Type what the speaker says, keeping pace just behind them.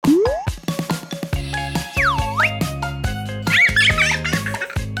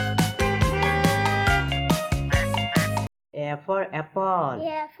for apple.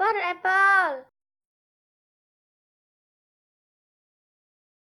 A for apple.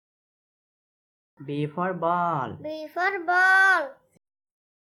 B for ball. B for ball.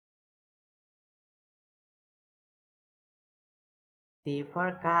 C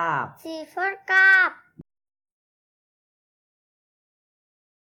for cup. C for cup.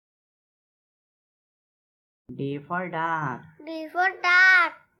 D for duck. D for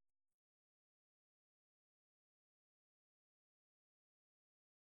duck.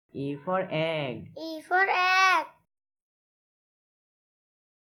 E for egg. E for egg.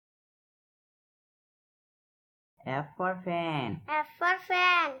 F for fan. F for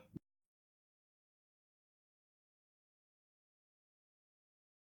fan.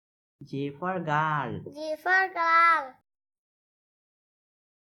 G for girl. G for girl.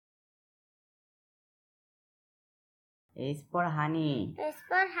 H for honey. H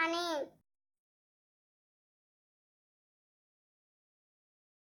for honey.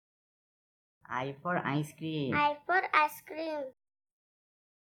 I for ice cream. I for ice cream.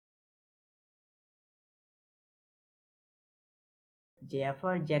 J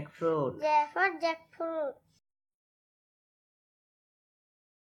for jackfruit. J for jackfruit.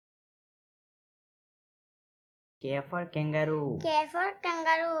 K for kangaroo. K for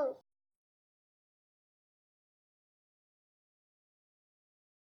kangaroo.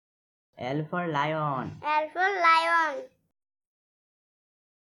 L for lion. L for lion.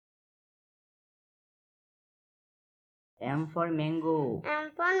 M for mango.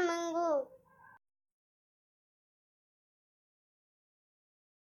 M for mango.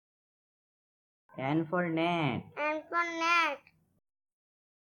 N for net. N for net.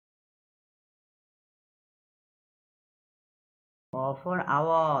 O for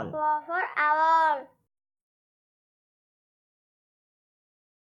owl. O for owl.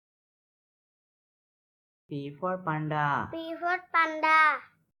 P for panda. P for panda.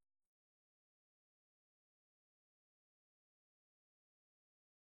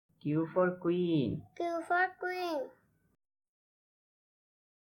 Q for queen. Q for queen.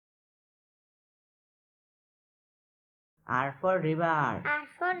 R for river. R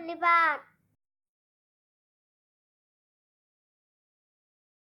for river.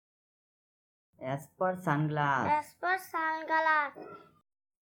 S for sunglass. S for sunglass.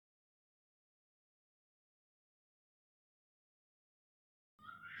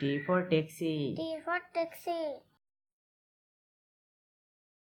 T for taxi. T for taxi.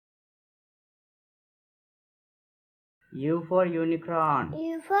 U for unicorn.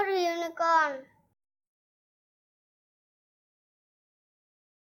 U for unicorn.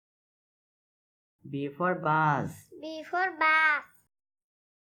 B for bus. B for bus.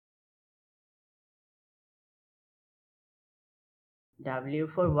 W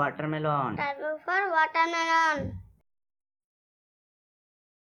for watermelon. W for watermelon.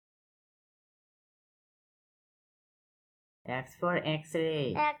 X for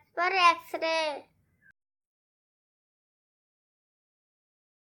X-ray. X for X-ray.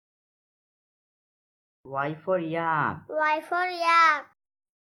 Y for yak. Y for yak.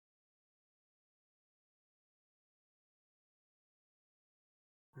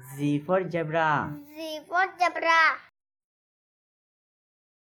 Z for zebra. Z for zebra.